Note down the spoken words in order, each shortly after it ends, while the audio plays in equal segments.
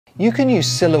You can use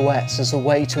silhouettes as a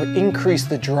way to increase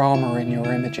the drama in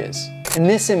your images. In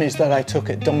this image that I took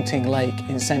at Dongting Lake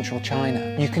in central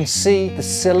China, you can see the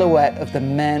silhouette of the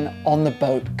men on the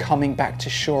boat coming back to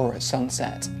shore at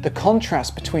sunset. The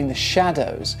contrast between the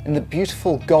shadows and the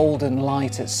beautiful golden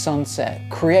light at sunset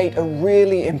create a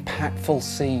really impactful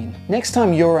scene. Next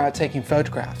time you're out taking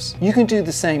photographs, you can do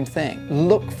the same thing.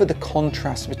 Look for the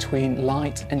contrast between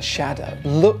light and shadow.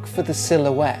 Look for the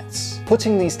silhouettes.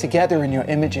 Putting these together in your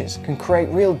images can create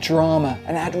real drama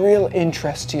and add real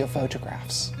interest to your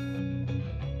photographs.